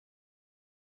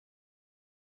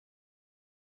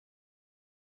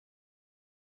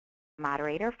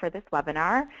moderator for this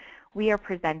webinar. We are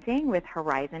presenting with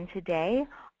Horizon today,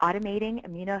 Automating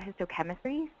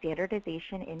Immunohistochemistry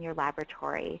Standardization in Your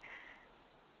Laboratory.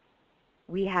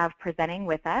 We have presenting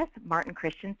with us Martin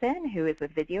Christensen, who is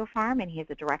with Visiopharm, and he is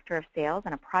a Director of Sales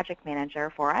and a Project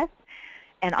Manager for us.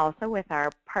 And also with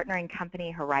our partnering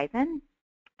company, Horizon,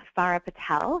 Farah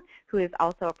Patel, who is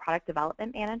also a Product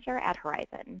Development Manager at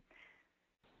Horizon.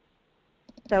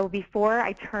 So before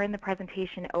I turn the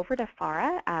presentation over to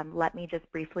Farah, let me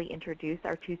just briefly introduce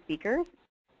our two speakers.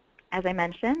 As I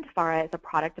mentioned, Farah is a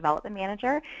Product Development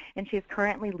Manager, and she is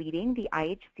currently leading the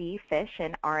IHC FISH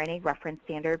and RNA Reference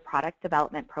Standard Product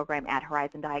Development Program at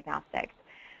Horizon Diagnostics.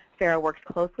 Farah works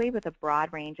closely with a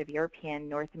broad range of European,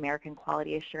 North American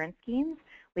quality assurance schemes,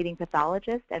 leading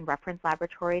pathologists and reference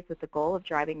laboratories with the goal of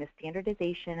driving the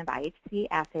standardization of IHC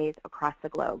assays across the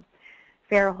globe.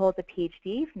 Farah holds a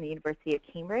PhD from the University of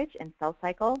Cambridge in cell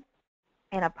cycle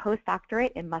and a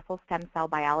postdoctorate in muscle stem cell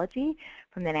biology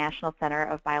from the National Center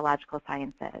of Biological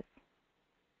Sciences.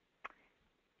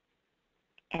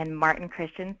 And Martin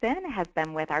Christensen has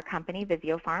been with our company,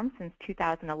 Visiopharm, since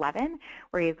 2011,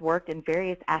 where he has worked in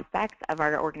various aspects of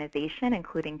our organization,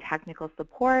 including technical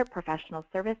support, professional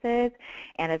services,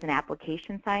 and as an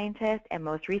application scientist, and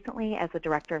most recently as the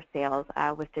Director of Sales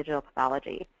with Digital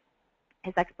Pathology.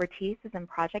 His expertise is in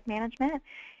project management,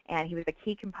 and he was a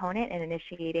key component in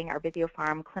initiating our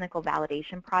Visiopharm clinical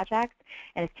validation projects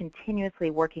and is continuously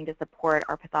working to support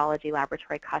our pathology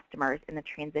laboratory customers in the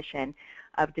transition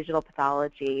of digital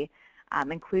pathology,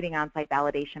 including on-site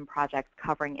validation projects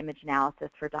covering image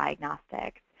analysis for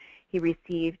diagnostics. He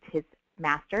received his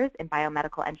master's in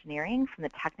biomedical engineering from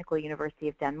the Technical University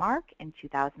of Denmark in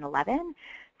 2011,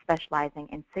 specializing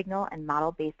in signal and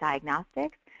model-based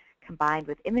diagnostics, combined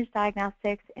with image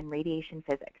diagnostics and radiation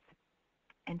physics.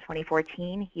 In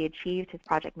 2014, he achieved his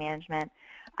project management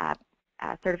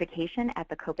certification at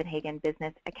the Copenhagen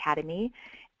Business Academy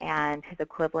and his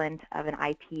equivalent of an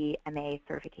IPMA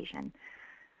certification.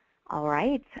 All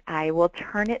right, I will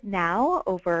turn it now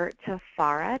over to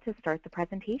Farah to start the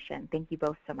presentation. Thank you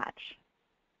both so much.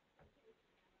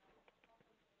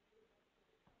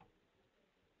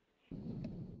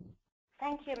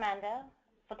 Thank you, Amanda,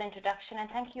 for the introduction, and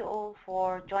thank you all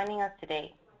for joining us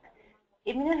today.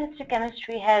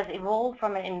 Immunohistochemistry has evolved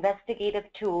from an investigative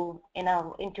tool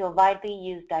into a widely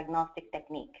used diagnostic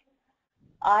technique.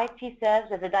 IHC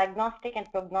serves as a diagnostic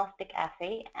and prognostic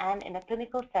assay, and in a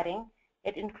clinical setting,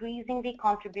 it increasingly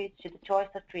contributes to the choice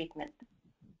of treatment.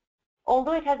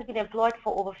 Although it has been employed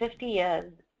for over 50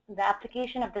 years, the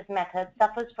application of this method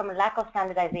suffers from a lack of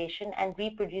standardization and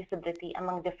reproducibility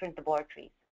among different laboratories.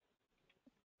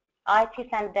 IHC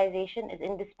standardization is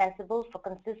indispensable for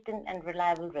consistent and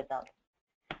reliable results.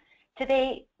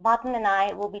 Today, Martin and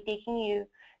I will be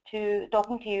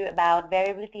talking to you about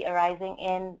variability arising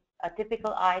in a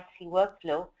typical IHC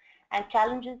workflow and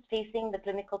challenges facing the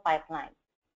clinical pipeline.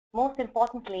 Most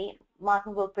importantly,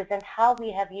 Martin will present how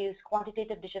we have used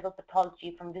quantitative digital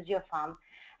pathology from Visiopharm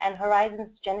and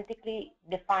Horizon's genetically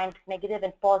defined negative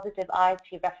and positive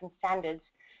IHC reference standards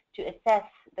to assess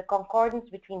the concordance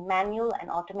between manual and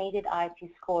automated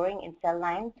IHC scoring in cell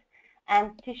lines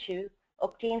and tissue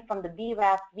obtained from the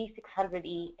BRAF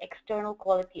V600E external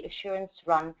quality assurance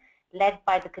run led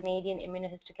by the Canadian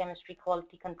Immunohistochemistry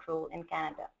Quality Control in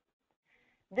Canada.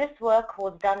 This work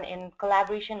was done in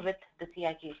collaboration with the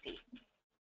cIQc.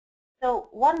 So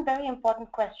one very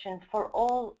important question for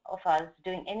all of us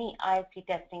doing any IHC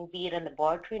testing, be it a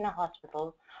laboratory in a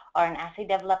hospital or an assay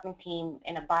development team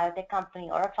in a biotech company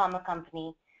or a pharma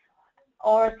company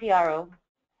or a CRO,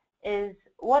 is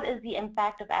what is the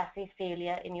impact of assay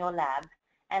failure in your lab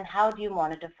and how do you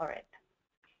monitor for it?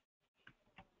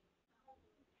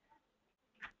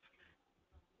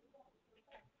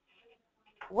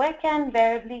 Where can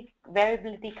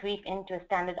variability creep into a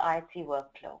standard IHC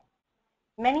workflow?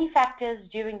 Many factors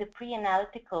during the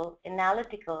pre-analytical,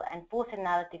 analytical, and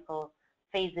post-analytical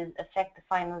phases affect the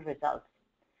final results.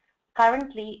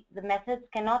 Currently, the methods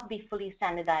cannot be fully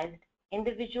standardized.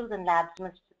 Individuals and labs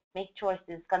must make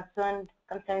choices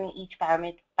concerning each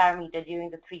parameter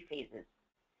during the 3 phases.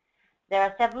 There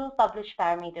are several published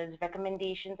parameters,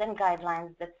 recommendations, and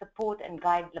guidelines that support and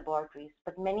guide laboratories,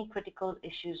 but many critical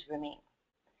issues remain.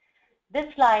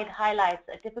 This slide highlights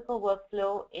a typical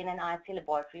workflow in an IHC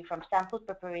laboratory from sample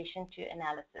preparation to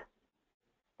analysis.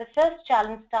 The first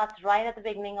challenge starts right at the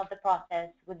beginning of the process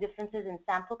with differences in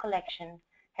sample collection,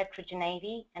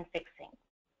 heterogeneity, and fixing.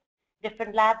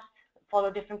 Different labs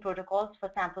follow different protocols for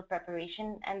sample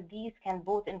preparation, and these can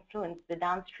both influence the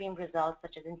downstream results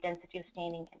such as intensity of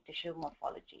staining and tissue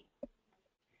morphology.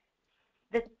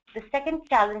 The second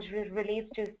challenge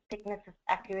relates to thickness of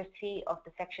accuracy of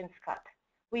the sections cut.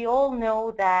 We all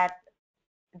know that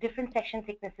different section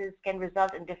thicknesses can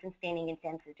result in different staining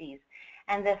intensities,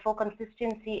 and therefore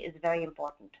consistency is very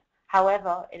important.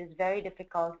 However, it is very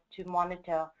difficult to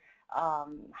monitor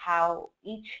how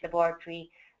each laboratory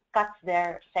cuts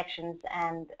their sections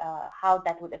and how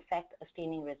that would affect a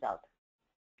staining result.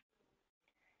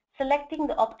 Selecting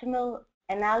the optimal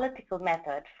analytical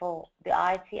method for the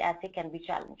IHC assay can be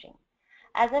challenging.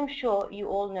 As I'm sure you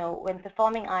all know, when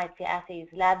performing IHC assays,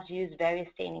 labs use various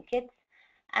staining kits,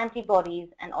 antibodies,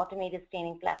 and automated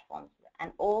staining platforms,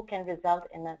 and all can result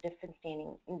in different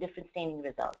staining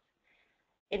results.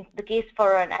 In the case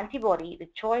for an antibody, the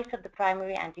choice of the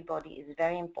primary antibody is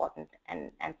very important,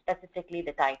 and specifically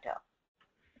the titer.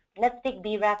 Let's take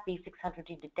BRAF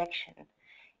V600E detection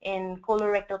in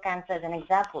colorectal cancer as an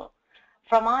example.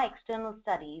 From our external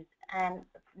studies and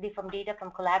from data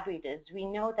from collaborators, we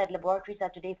know that laboratories are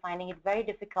today finding it very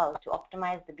difficult to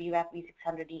optimize the BRAF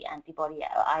V600E antibody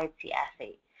IHC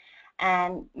assay.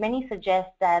 And many suggest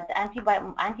that the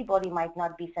antibody might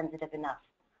not be sensitive enough.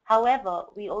 However,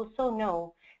 we also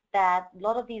know that a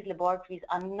lot of these laboratories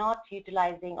are not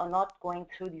utilizing or not going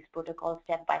through these protocols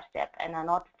step by step and are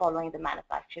not following the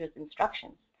manufacturer's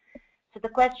instructions. So the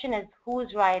question is,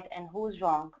 who's right and who's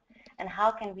wrong, and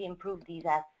how can we improve these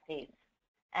assays,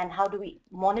 and how do we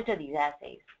monitor these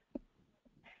assays?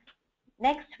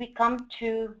 Next, we come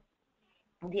to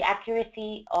the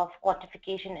accuracy of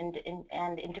quantification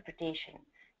and interpretation.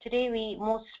 Today,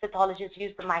 most pathologists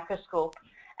use the microscope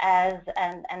as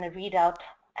a readout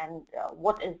and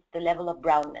what is the level of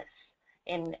brownness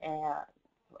in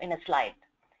a slide,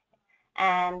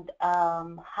 and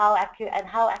how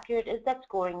accurate is that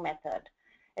scoring method,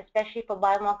 especially for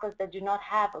biomarkers that do not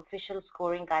have official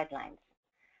scoring guidelines.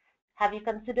 Have you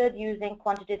considered using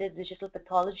quantitative digital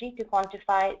pathology to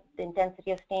quantify the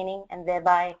intensity of staining and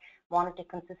thereby monitor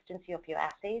consistency of your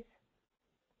assays?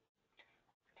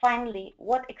 Finally,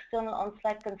 what external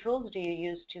on-site controls do you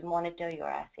use to monitor your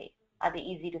assay? Are they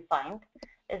easy to find?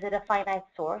 Is it a finite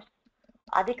source?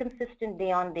 Are they consistent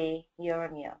day on day, year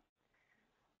on year?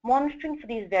 Monitoring for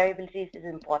these variabilities is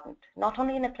important, not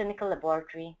only in a clinical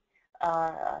laboratory,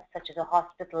 such as a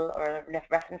hospital or a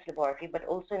reference laboratory, but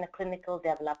also in a clinical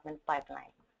development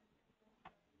pipeline.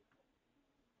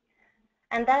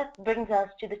 And that brings us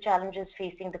to the challenges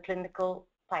facing the clinical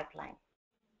pipeline.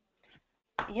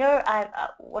 Here,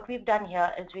 what we've done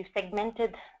here is we've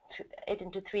segmented it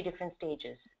into 3 different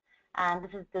stages. And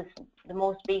this is the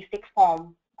most basic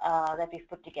form that we've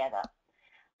put together.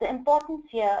 The importance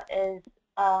here is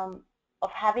of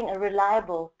having a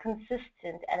reliable,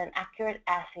 consistent, and an accurate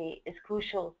assay is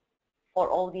crucial for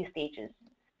all these stages.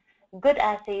 Good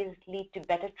assays lead to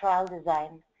better trial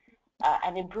design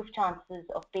and improved chances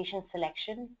of patient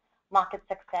selection, market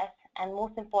success, and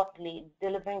most importantly,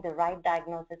 delivering the right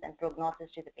diagnosis and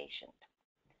prognosis to the patient.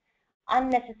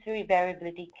 Unnecessary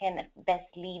variability can at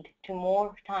best lead to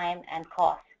more time and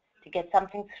cost to get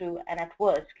something through, and at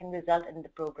worst can result in the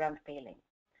program failing.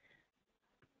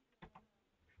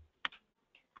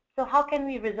 So how can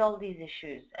we resolve these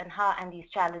issues and these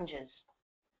challenges?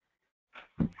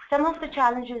 Some of the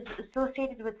challenges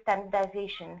associated with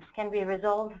standardization can be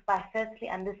resolved by firstly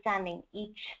understanding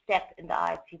each step in the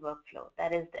IHC workflow,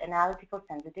 that is the analytical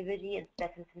sensitivity and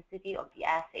specificity of the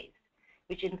assays,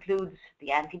 which includes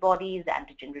the antibodies, the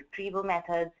antigen retrieval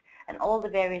methods, and all the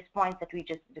various points that we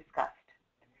just discussed.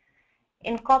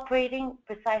 Incorporating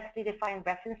precisely defined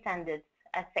reference standards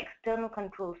as external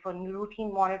control for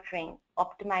routine monitoring,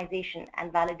 optimization,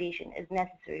 and validation is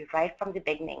necessary right from the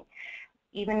beginning,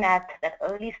 even at that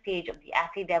early stage of the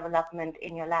assay development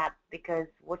in your lab, because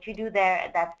what you do there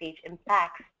at that stage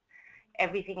impacts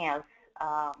everything else.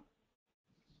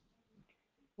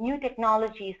 New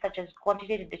technologies such as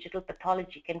quantitative digital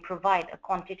pathology can provide a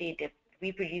quantitative,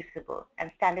 reproducible, and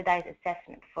standardized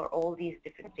assessment for all these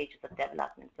different stages of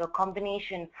development. So a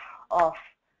combination of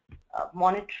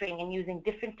monitoring and using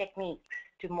different techniques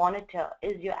to monitor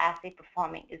is your assay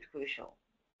performing is crucial.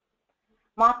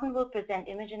 Martin will present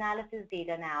image analysis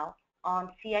data now on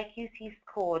cIQc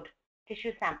scored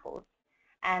tissue samples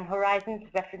and Horizon's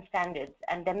reference standards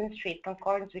and demonstrate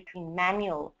concordance between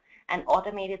manual and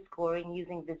automated scoring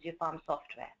using Visiopharm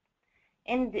software.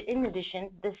 In addition,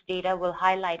 this data will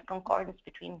highlight concordance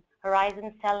between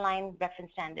Horizon cell line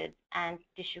reference standards and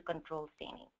tissue control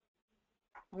staining.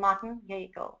 Martin, here you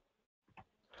go.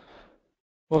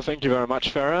 Well, thank you very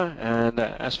much, Farah. And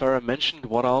as Farah mentioned,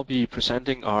 what I'll be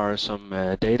presenting are some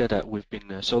data that we've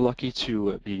been so lucky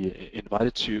to be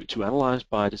invited to analyze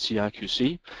by the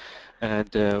cIQc. And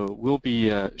we'll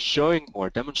be showing or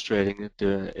demonstrating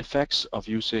the effects of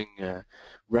using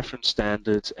reference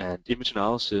standards and image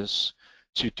analysis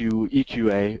to do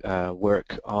EQA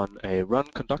work on a run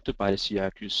conducted by the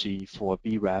cIQc for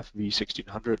BRAF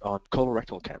V600E on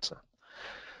colorectal cancer.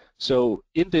 So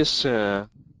in this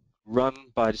run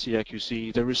by the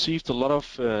cIQc, they received a lot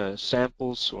of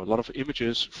samples or a lot of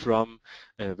images from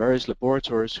various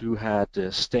laboratories who had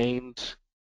stained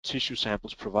tissue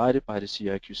samples provided by the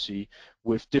cIQc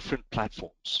with different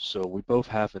platforms. So we both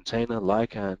have Antenna,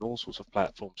 Leica, and all sorts of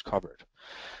platforms covered.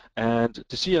 And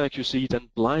the cIQc then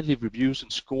blindly reviews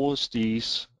and scores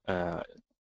these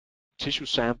tissue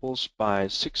samples by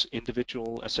 6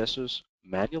 individual assessors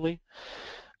manually.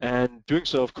 And doing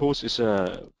so, of course, is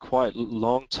a quite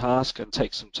long task and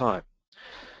takes some time.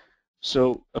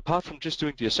 So apart from just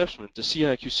doing the assessment, the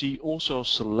cIQc also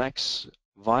selects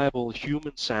viable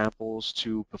human samples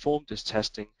to perform this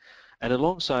testing, and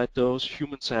alongside those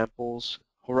human samples,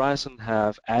 Horizon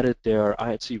have added their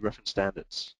IHC Reference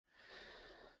Standards.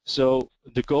 So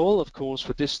the goal, of course,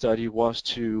 for this study was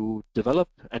to develop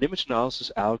an image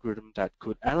analysis algorithm that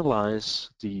could analyze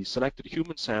the selected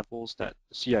human samples that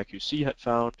the cIQc had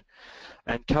found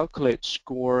and calculate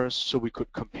scores so we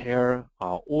could compare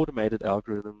our automated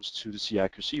algorithms to the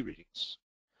cIQc readings.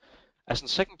 As a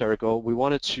secondary goal, we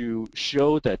wanted to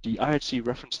show that the IHC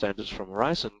reference standards from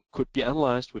Horizon could be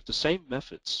analyzed with the same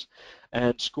methods,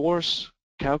 and scores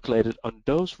calculated on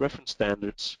those reference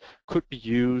standards could be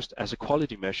used as a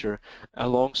quality measure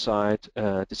alongside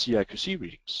the cIQc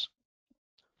readings.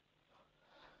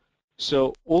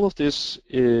 So all of this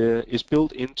is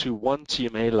built into one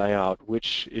TMA layout,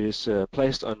 which is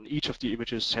placed on each of the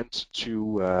images sent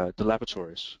to the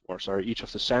laboratories, or sorry, each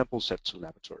of the samples sent to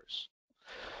laboratories.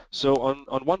 So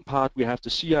on one part, we have the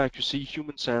cIQc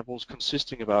human samples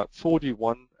consisting about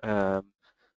 41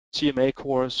 TMA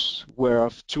cores,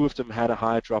 whereof 2 of them had a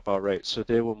high dropout rate, so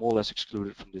they were more or less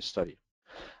excluded from this study.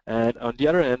 And on the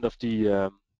other end of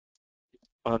the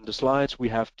on the slides, we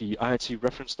have the IHC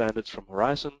reference standards from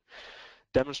Horizon,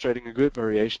 demonstrating a good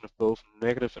variation of both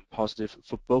negative and positive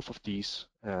for both of these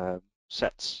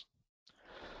sets.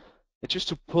 And just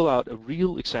to pull out a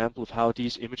real example of how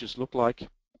these images look like,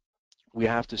 we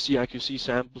have the cIQc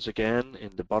samples again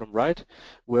in the bottom right,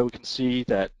 where we can see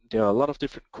that there are a lot of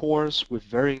different cores with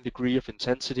varying degree of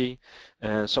intensity.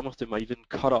 Some of them are even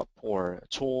cut up or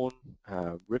torn,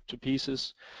 ripped to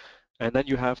pieces. And then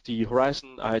you have the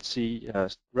Horizon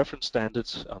IHC reference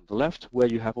standards on the left, where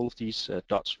you have all of these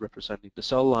dots representing the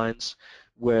cell lines,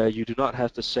 where you do not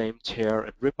have the same tear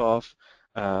and rip off,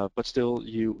 but still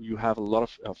you have a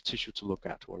lot of tissue to look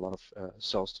at, or a lot of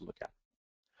cells to look at.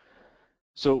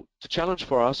 So the challenge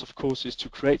for us, of course, is to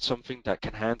create something that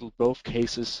can handle both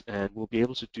cases and will be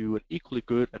able to do an equally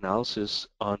good analysis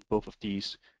on both of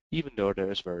these, even though there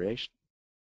is variation.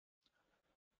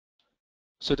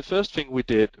 So the first thing we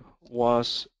did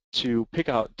was to pick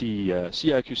out the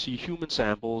cIQc human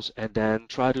samples and then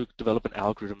try to develop an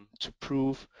algorithm to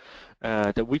prove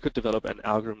that we could develop an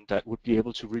algorithm that would be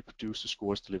able to reproduce the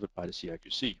scores delivered by the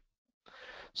cIQc.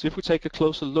 So if we take a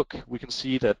closer look, we can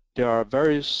see that there are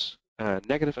various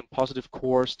negative and positive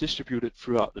cores distributed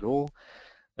throughout it all.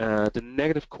 The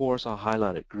negative cores are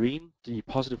highlighted green, the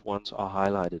positive ones are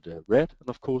highlighted red, and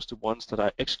of course the ones that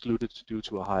are excluded due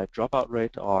to a high dropout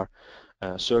rate are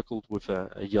circled with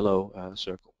a yellow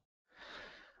circle.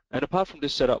 And apart from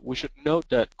this setup, we should note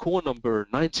that core number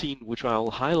 19, which I'll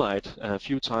highlight a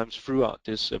few times throughout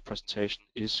this presentation,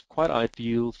 is quite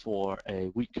ideal for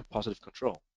a weak positive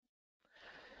control.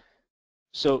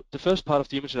 So the first part of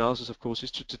the image analysis, of course,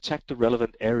 is to detect the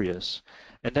relevant areas.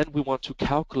 And then we want to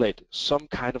calculate some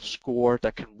kind of score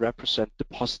that can represent the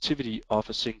positivity of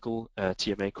a single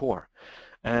TMA core.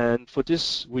 And for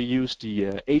this, we use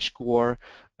the H-score,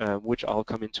 which I'll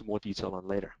come into more detail on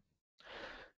later.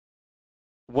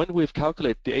 When we've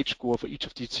calculated the H-score for each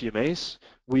of these TMAs,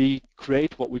 we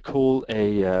create what we call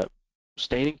a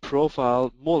staining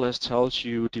profile. More or less tells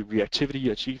you the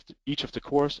reactivity achieved each of the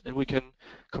cores, and we can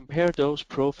compare those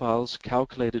profiles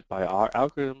calculated by our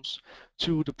algorithms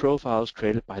to the profiles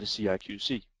created by the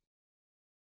cIQc.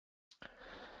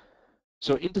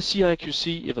 So in the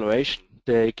cIQc evaluation,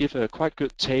 they give a quite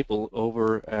good table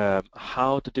over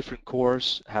how the different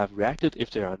cores have reacted,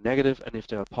 if they are negative and if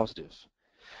they are positive.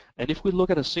 And if we look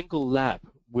at a single lab,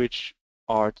 which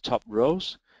are the top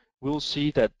rows, we'll see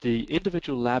that the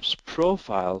individual lab's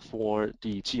profile for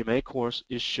the TMA cores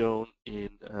is shown in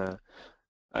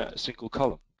a single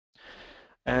column.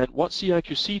 And what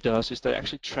cIQc does is they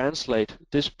actually translate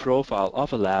this profile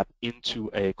of a lab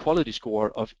into a quality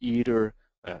score of either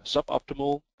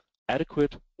suboptimal,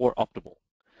 adequate, or optimal.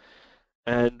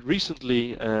 And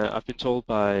recently, I've been told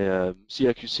by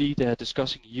cIQc they are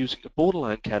discussing using a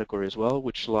borderline category as well,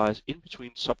 which lies in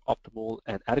between suboptimal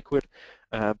and adequate.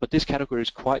 But this category is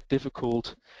quite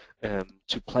difficult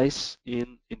to place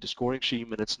in the scoring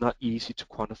scheme, and it's not easy to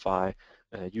quantify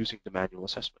using the manual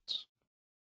assessments.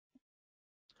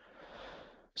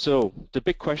 So the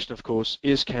big question, of course,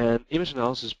 is can image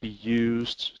analysis be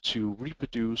used to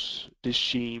reproduce this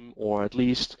scheme, or at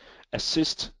least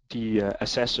assist the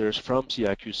assessors from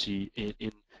cIQc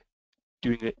in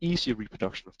doing an easier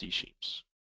reproduction of these schemes?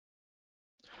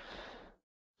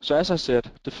 So as I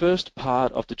said, the first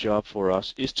part of the job for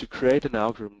us is to create an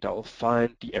algorithm that will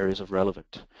find the areas of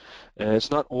relevant.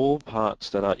 It's not all parts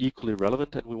that are equally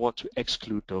relevant, and we want to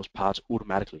exclude those parts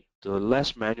automatically. The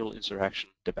less manual interaction,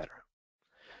 the better.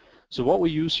 So what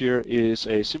we use here is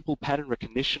a simple pattern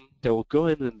recognition that will go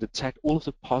in and detect all of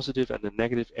the positive and the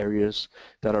negative areas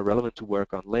that are relevant to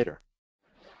work on later.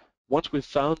 Once we've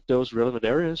found those relevant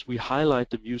areas, we highlight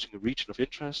them using a region of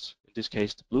interest, in this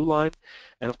case the blue line,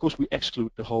 and of course we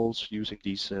exclude the holes using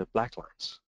these black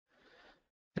lines.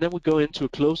 And then we go into a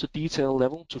closer detail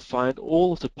level to find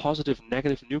all of the positive and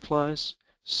negative nuclei,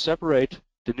 separate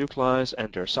the nuclei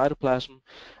and their cytoplasm,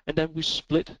 and then we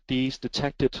split these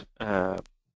detected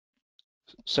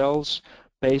cells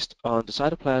based on the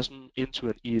cytoplasm into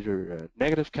an either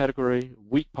negative category,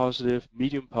 weak positive,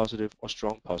 medium positive, or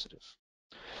strong positive.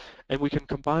 And we can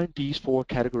combine these four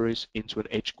categories into an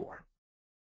H-score.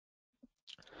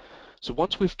 So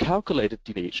once we've calculated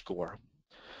the H-score,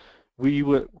 we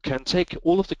can take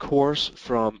all of the cores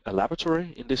from a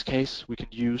laboratory. In this case, we can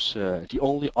use the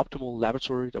only optimal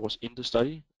laboratory that was in the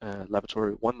study,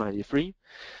 laboratory 193,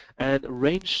 and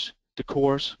arrange the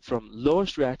cores from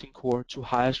lowest reacting core to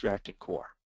highest reacting core.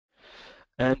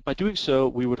 And by doing so,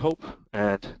 we would hope,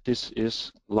 and this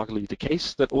is luckily the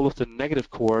case, that all of the negative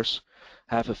cores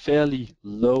have a fairly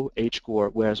low H-score,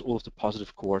 whereas all of the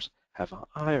positive cores have a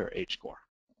higher H-score.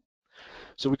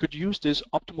 So we could use this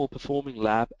optimal performing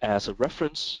lab as a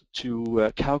reference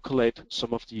to calculate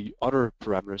some of the other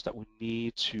parameters that we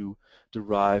need to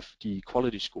derive the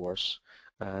quality scores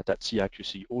that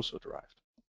cIQc also derived.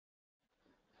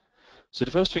 So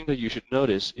the first thing that you should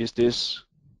notice is this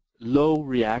low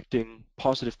reacting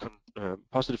positive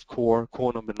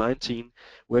core number 19,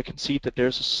 where you can see that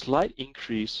there's a slight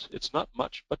increase. It's not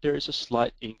much, but there is a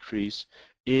slight increase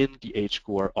in the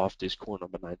H-score of this core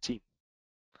number 19.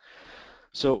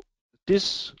 So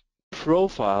this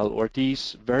profile, or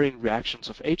these varying reactions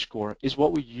of H-score, is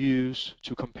what we use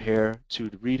to compare to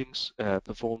the readings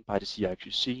performed by the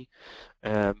cIQc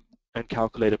and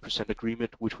calculate a percent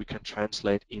agreement, which we can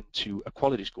translate into a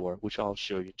quality score, which I'll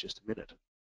show you in just a minute.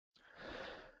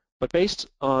 But based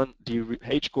on the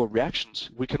H-score reactions,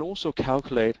 we can also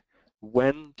calculate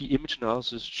when the image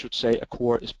analysis should say a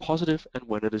core is positive and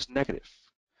when it is negative.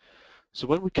 So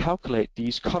when we calculate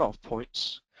these cutoff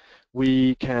points,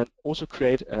 we can also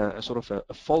create a sort of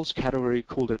a false category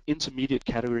called an intermediate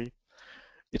category.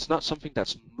 It's not something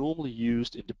that's normally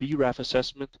used in the BRAF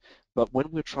assessment, but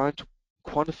when we're trying to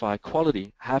quantify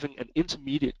quality, having an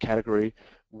intermediate category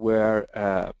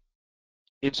where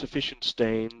insufficient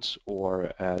stains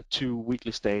or too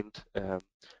weakly stained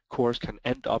cores can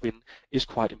end up in is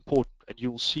quite important, and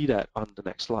you'll see that on the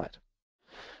next slide.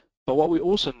 But what we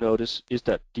also notice is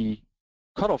that the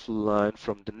cutoff line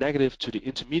from the negative to the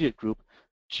intermediate group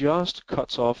just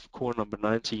cuts off core number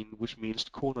 19, which means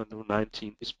core number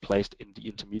 19 is placed in the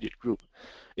intermediate group.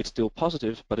 It's still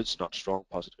positive, but it's not strong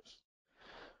positive.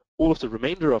 All of the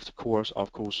remainder of the cores are,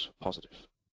 of course, positive.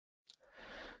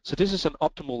 So this is an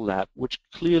optimal lab which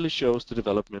clearly shows the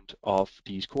development of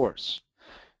these cores.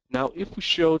 Now if we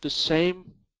show the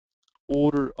same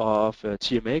order of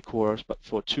TMA cores but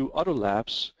for two other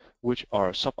labs which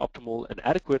are suboptimal and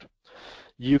adequate,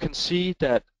 you can see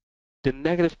that the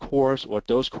negative cores, or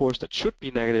those cores that should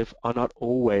be negative, are not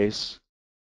always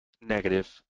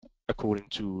negative according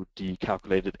to the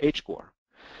calculated H-score.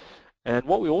 And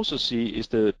what we also see is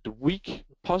the weak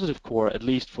positive core, at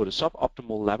least for the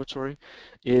suboptimal laboratory,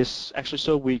 is actually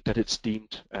so weak that it's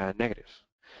deemed negative.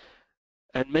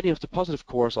 And many of the positive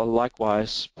cores are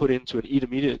likewise put into an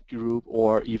intermediate group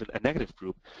or even a negative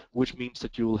group, which means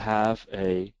that you will have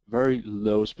a very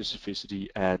low specificity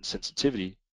and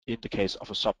sensitivity in the case of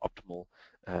a suboptimal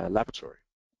laboratory.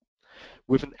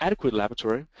 With an adequate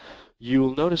laboratory, you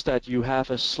will notice that you have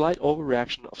a slight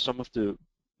overreaction of some of the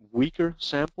weaker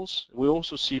samples. We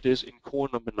also see this in core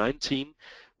number 19,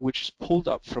 which is pulled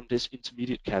up from this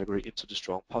intermediate category into the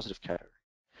strong positive category.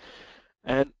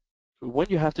 And when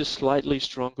you have this slightly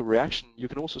stronger reaction, you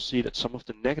can also see that some of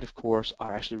the negative cores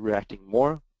are actually reacting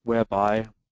more, whereby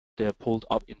they're pulled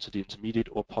up into the intermediate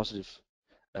or positive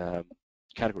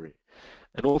category.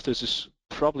 And all of this is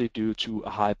probably due to a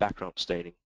high background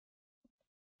staining.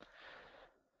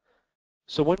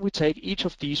 So when we take each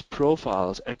of these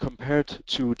profiles and compare it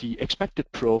to the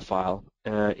expected profile,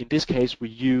 in this case we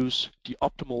use the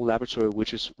optimal laboratory,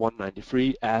 which is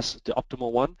 193, as the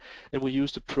optimal one, and we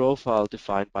use the profile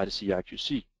defined by the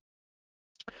cIQc.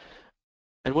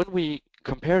 And when we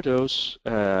compare those,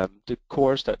 the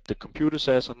cores that the computer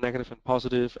says are negative and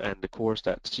positive and the cores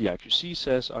that cIQc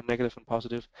says are negative and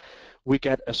positive, we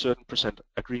get a certain percent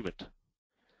agreement.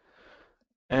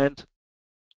 And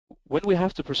when we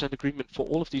have the percent agreement for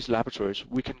all of these laboratories,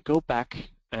 we can go back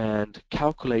and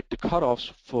calculate the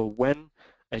cutoffs for when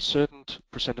a certain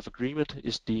percent of agreement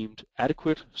is deemed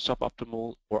adequate,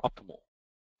 suboptimal, or optimal.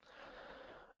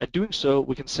 And doing so,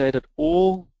 we can say that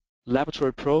all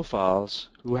laboratory profiles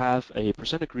who have a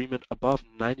percent agreement above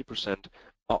 90%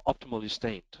 are optimally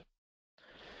stained.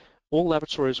 All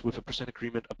laboratories with a percent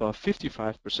agreement above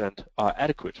 55% are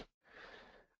adequate.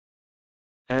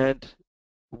 And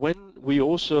when we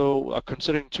also are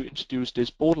considering to introduce this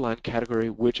borderline category,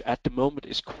 which at the moment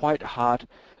is quite hard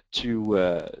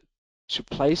to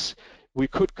place, we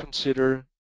could consider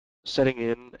setting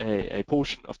in a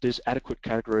portion of this adequate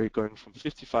category going from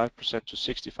 55% to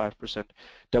 65%.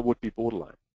 That would be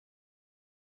borderline.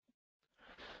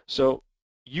 So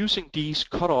using these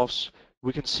cutoffs,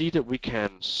 we can see that we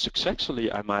can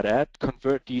successfully, I might add,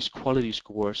 convert these quality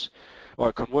scores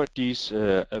or convert these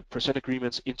percent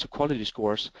agreements into quality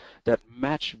scores that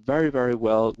match very, very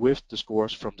well with the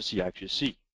scores from the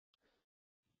cIQc.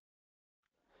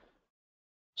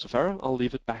 So Farah, I'll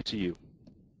leave it back to you.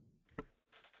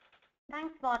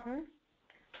 Thanks, Martin.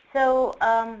 So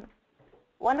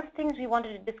one of the things we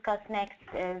wanted to discuss next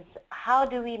is how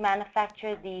do we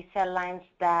manufacture the cell lines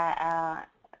that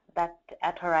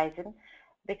at Horizon,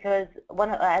 because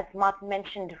as Martin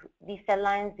mentioned, these cell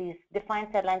lines, these defined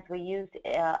cell lines were used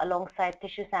alongside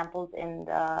tissue samples in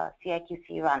the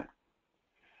cIQc run.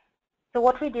 So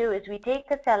what we do is we take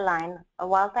a cell line, a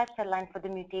wild-type cell line for the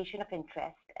mutation of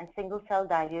interest, and single-cell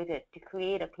dilute it to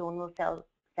create a clonal cell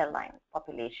line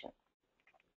population.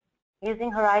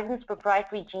 Using Horizon's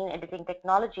proprietary gene editing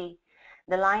technology,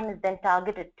 the line is then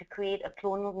targeted to create a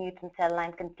clonal mutant cell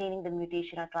line containing the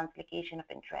mutation or translocation of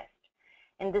interest.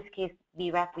 In this case,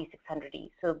 BRAF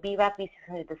V600E. So BRAF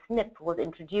V600E, the SNP, was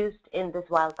introduced in this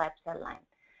wild-type cell line.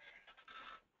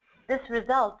 This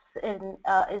results in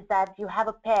is that you have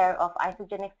a pair of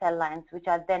isogenic cell lines which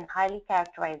are then highly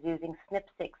characterized using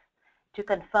SNP6 to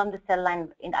confirm the cell line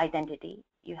in identity.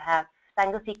 You have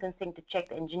Sanger sequencing to check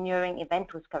the engineering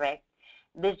event was correct,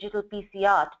 digital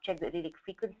PCR to check the allelic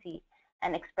frequency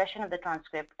and expression of the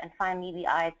transcript, and finally the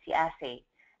IHC assay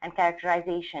and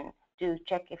characterization to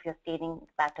check if your staining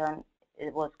pattern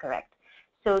was correct.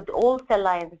 So all cell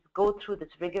lines go through this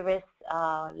rigorous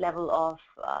level of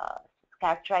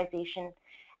characterization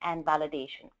and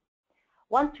validation.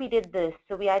 Once we did this,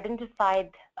 so we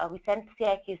identified, we sent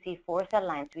cIQc 4 cell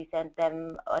lines. We sent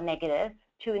them a negative,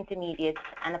 2 intermediates,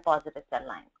 and a positive cell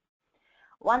line.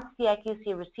 Once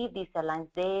cIQc received these cell lines,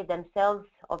 they themselves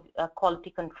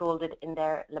quality controlled it in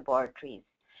their laboratories.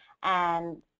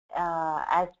 And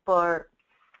as per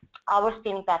our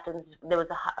staining patterns, there was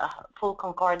a full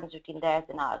concordance between theirs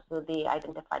and ours. So they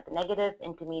identified the negative,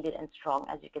 intermediate, and strong,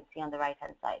 as you can see on the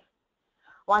right-hand side.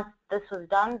 Once this was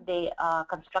done, they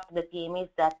constructed the PMAs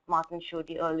that Martin showed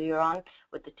you earlier on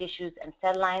with the tissues and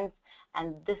cell lines,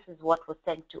 and this is what was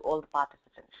sent to all the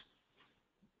participants.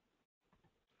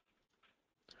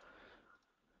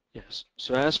 Yes,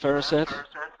 so as Farah said,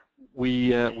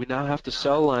 we now have the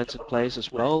cell lines in place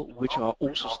as well, which are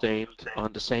also stained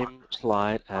on the same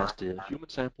slide as the human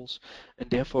samples, and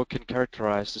therefore can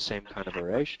characterize the same kind of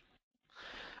variation.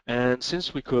 And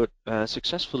since we could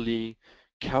successfully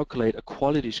calculate a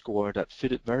quality score that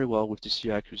fitted very well with the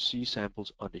cIQc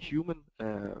samples on the human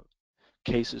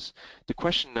cases, the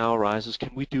question now arises,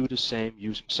 can we do the same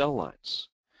using cell lines?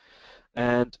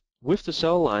 And with the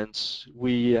cell lines,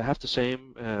 we have the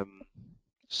same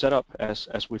setup as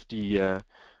with the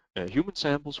human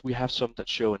samples. We have some that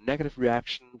show a negative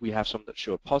reaction, we have some that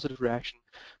show a positive reaction,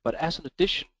 but as an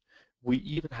addition, we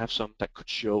even have some that could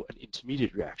show an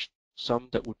intermediate reaction, some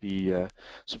that would be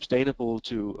sustainable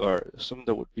to, or some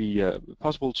that would be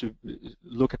possible to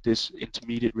look at this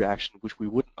intermediate reaction, which we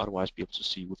wouldn't otherwise be able to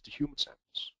see with the human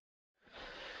samples.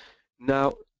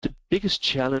 Now, the biggest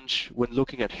challenge when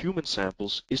looking at human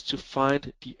samples is to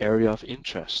find the area of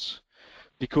interest,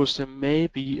 because there may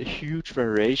be a huge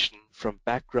variation from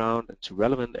background to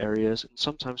relevant areas, and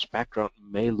sometimes background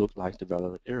may look like the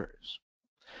relevant areas.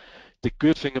 The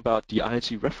good thing about the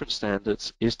IHC Reference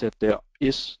Standards is that there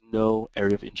is no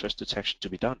area of interest detection to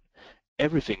be done.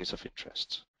 Everything is of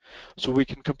interest. So we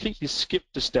can completely skip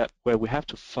the step where we have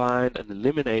to find and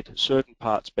eliminate certain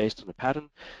parts based on a pattern,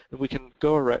 and we can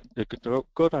go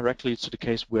directly to the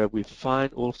case where we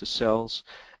find all of the cells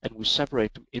and we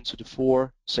separate them into the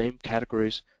 4 same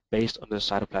categories based on their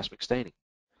cytoplasmic staining.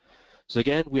 So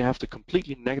again, we have the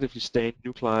completely negatively stained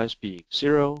nuclei being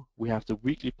 0, we have the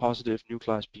weakly positive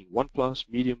nuclei being 1+,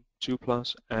 medium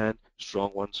 2+, and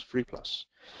strong ones 3+.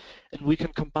 And we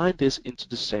can combine this into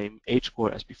the same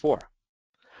H-score as before.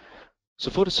 So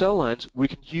for the cell lines, we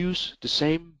can use the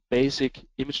same basic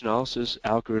image analysis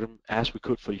algorithm as we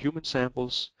could for human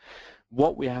samples.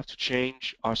 What we have to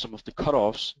change are some of the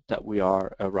cutoffs that we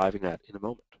are arriving at in a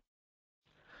moment.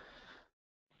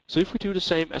 So if we do the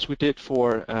same as we did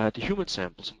for the human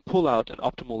samples and pull out an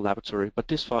optimal laboratory, but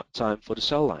this time for the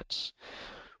cell lines,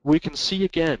 we can see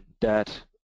again that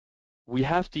we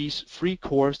have these 3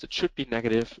 cores that should be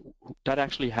negative that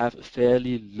actually have a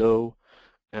fairly low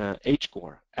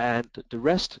H-score, and the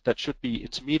rest that should be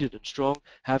intermediate and strong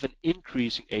have an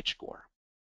increasing H-score.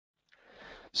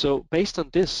 So based on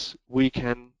this, we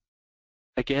can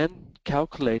again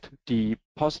calculate the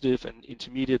positive and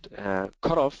intermediate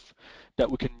cutoff that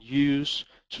we can use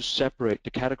to separate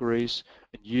the categories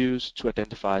and use to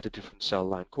identify the different cell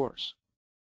line cores.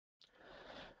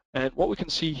 And what we can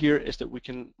see here is that we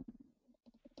can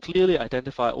clearly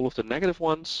identify all of the negative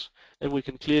ones, and we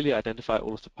can clearly identify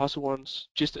all of the positive ones,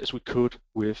 just as we could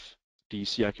with the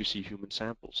cIQc human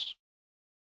samples.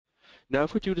 Now,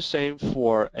 if we do the same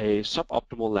for a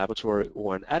suboptimal laboratory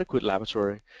or an adequate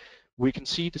laboratory, we can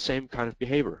see the same kind of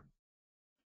behavior.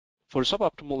 For the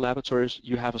suboptimal laboratories,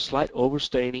 you have a slight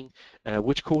overstaining,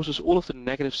 which causes all of the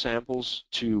negative samples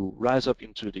to rise up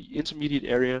into the intermediate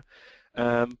area,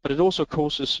 but it also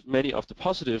causes many of the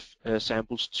positive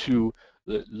samples to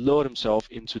lower themselves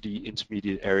into the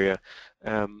intermediate area,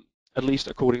 at least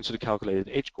according to the calculated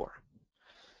H-score.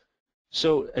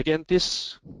 So again,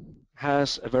 this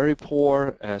has a very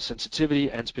poor sensitivity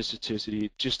and specificity,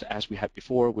 just as we had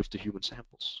before with the human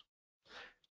samples.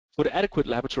 For the adequate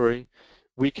laboratory,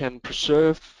 we can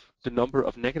preserve the number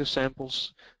of negative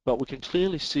samples, but we can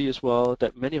clearly see as well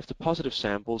that many of the positive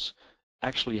samples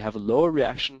actually have a lower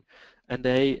reaction, and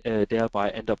they thereby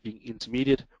end up being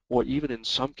intermediate or even in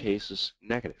some cases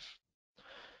negative.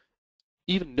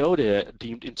 Even though they're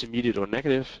deemed intermediate or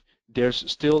negative, there's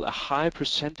still a high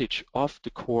percentage of the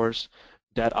cores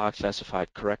that are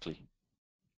classified correctly.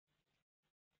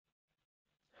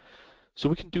 So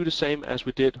we can do the same as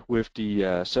we did with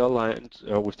the cell lines,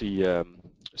 or with the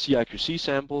cIQc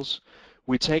samples.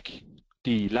 We take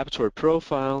the laboratory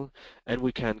profile and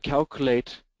we can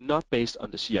calculate, not based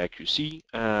on the cIQc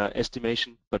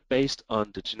estimation, but based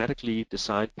on the genetically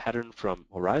designed pattern from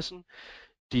Horizon,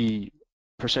 the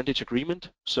percentage agreement.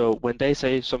 So when they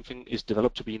say something is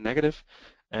developed to be negative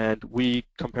and we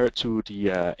compare it to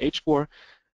the H-score,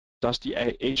 does the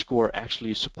H-score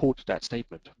actually support that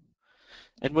statement?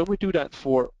 And when we do that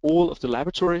for all of the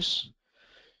laboratories,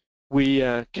 we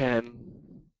can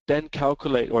then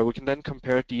calculate, or we can then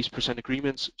compare these percent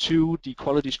agreements to the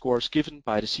quality scores given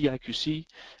by the cIQc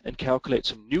and calculate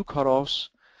some new cutoffs.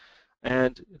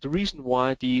 And the reason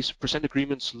why these percent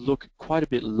agreements look quite a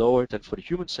bit lower than for the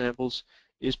human samples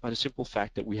is by the simple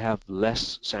fact that we have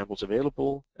less samples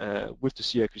available. With the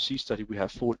cIQc study, we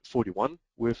have 41.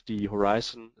 With the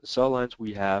Horizon cell lines,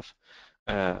 we have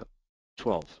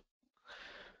 12.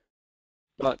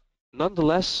 But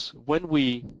nonetheless, when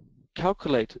we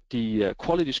calculate the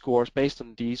quality scores based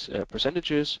on these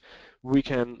percentages, we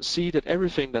can see that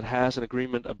everything that has an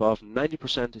agreement above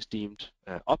 90% is deemed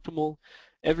optimal.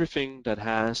 Everything that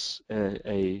has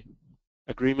a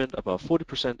agreement above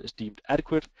 40% is deemed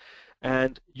adequate.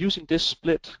 And using this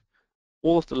split,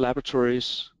 all of the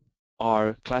laboratories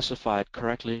are classified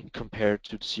correctly compared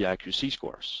to the cIQc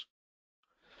scores.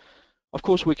 Of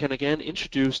course, we can again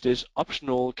introduce this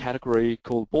optional category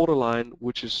called borderline,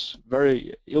 which is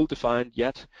very ill-defined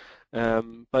yet.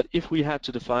 But if we had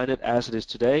to define it as it is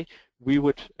today, we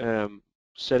would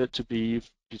set it to be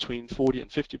between 40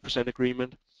 and 50%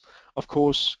 agreement. Of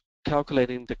course,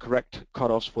 calculating the correct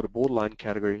cutoffs for the borderline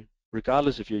category,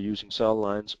 regardless if you're using cell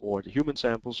lines or the human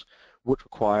samples, would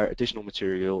require additional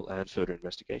material and further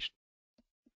investigation.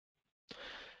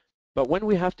 But when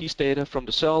we have these data from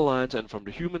the cell lines and from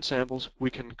the human samples, we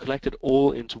can collect it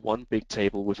all into one big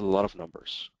table with a lot of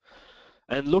numbers.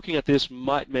 And looking at this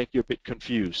might make you a bit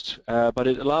confused, but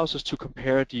it allows us to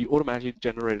compare the automatically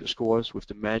generated scores with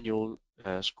the manual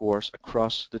scores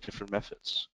across the different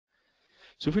methods.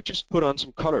 So if we just put on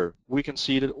some color, we can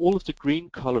see that all of the green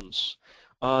columns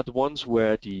are the ones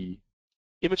where the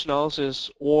image analysis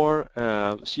or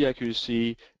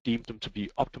cIQc deemed them to be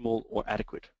optimal or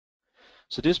adequate.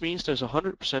 So this means there's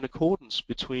 100% accordance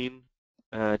between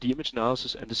the image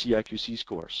analysis and the cIQc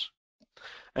scores.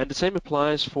 And the same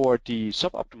applies for the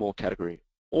suboptimal category.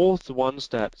 All the ones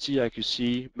that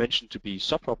cIQc mentioned to be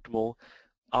suboptimal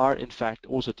are in fact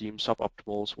also deemed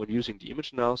suboptimals when using the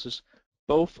image analysis,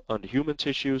 both on the human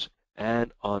tissues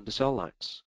and on the cell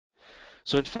lines.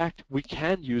 So in fact, we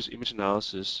can use image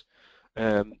analysis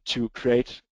to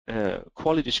create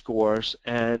quality scores,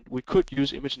 and we could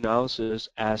use image analysis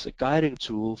as a guiding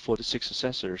tool for the 6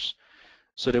 assessors,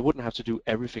 so they wouldn't have to do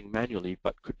everything manually,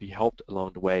 but could be helped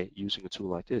along the way using a tool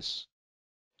like this.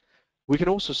 We can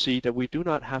also see that we do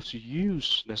not have to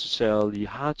use necessarily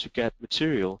hard-to-get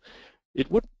material. It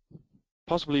would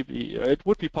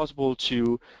be possible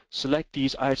to select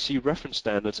these IHC reference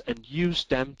standards and use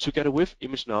them together with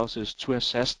image analysis to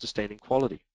assess the staining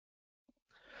quality.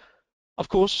 Of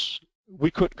course,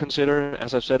 we could consider,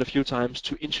 as I've said a few times,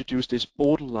 to introduce this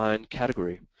borderline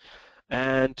category.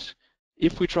 And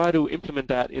if we try to implement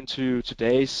that into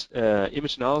today's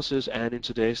image analysis and in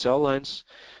today's cell lines,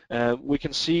 we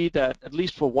can see that at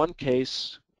least for one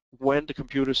case, when the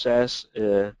computer says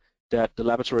that the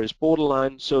laboratory is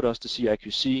borderline, so does the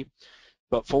cIQc.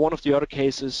 But for one of the other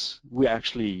cases, we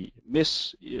actually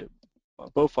miss,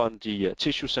 both on the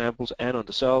tissue samples and on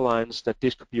the cell lines, that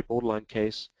this could be a borderline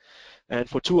case. And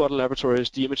for 2 other laboratories,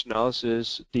 the image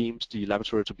analysis deems the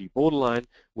laboratory to be borderline,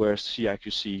 whereas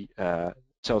cIQc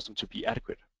tells them to be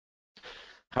adequate.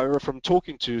 However, from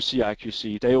talking to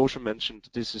cIQc, they also mentioned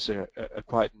this is a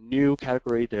quite new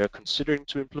category they're considering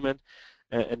to implement,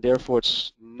 and therefore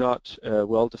it's not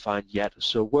well defined yet.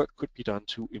 So work could be done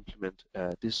to implement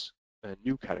this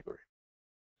new category.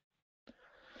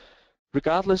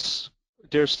 Regardless,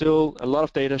 there's still a lot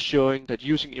of data showing that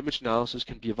using image analysis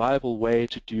can be a viable way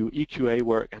to do EQA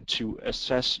work and to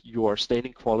assess your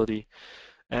staining quality.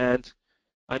 And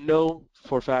I know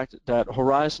for a fact that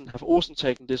Horizon have also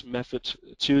taken this method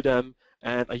to them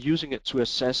and are using it to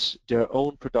assess their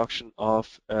own production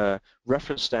of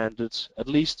reference standards, at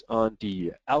least on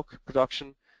the ALK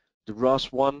production, the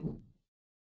ROS1,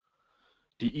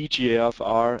 the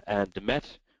EGFR, and the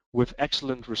MET, with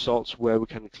excellent results where we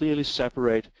can clearly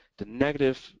separate the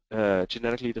negative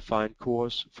genetically defined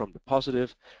cores from the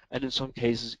positive, and in some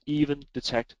cases even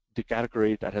detect the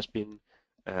category that has been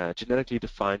genetically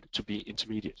defined to be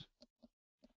intermediate.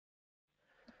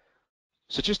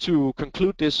 So just to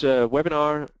conclude this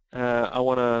webinar, I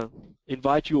want to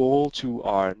invite you all to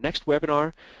our next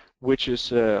webinar, which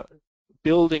is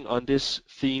building on this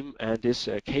theme and this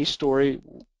case story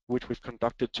which we've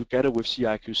conducted together with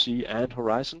cIQc and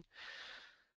Horizon.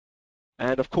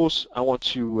 And of course, I want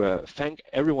to thank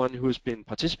everyone who has been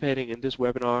participating in this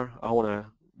webinar. I want to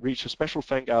reach a special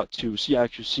thank out to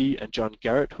cIQc and John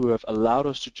Garrett, who have allowed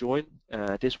us to join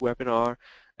this webinar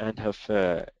and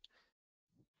have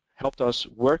helped us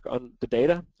work on the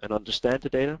data and understand the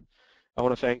data. I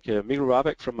want to thank Mikkel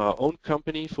Rabeck from our own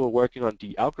company for working on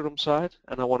the algorithm side,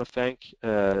 and I want to thank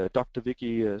Dr.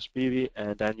 Vicky Spivey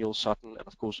and Daniel Sutton, and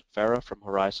of course Farah from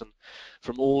Horizon,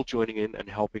 from all joining in and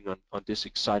helping on this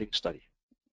exciting study.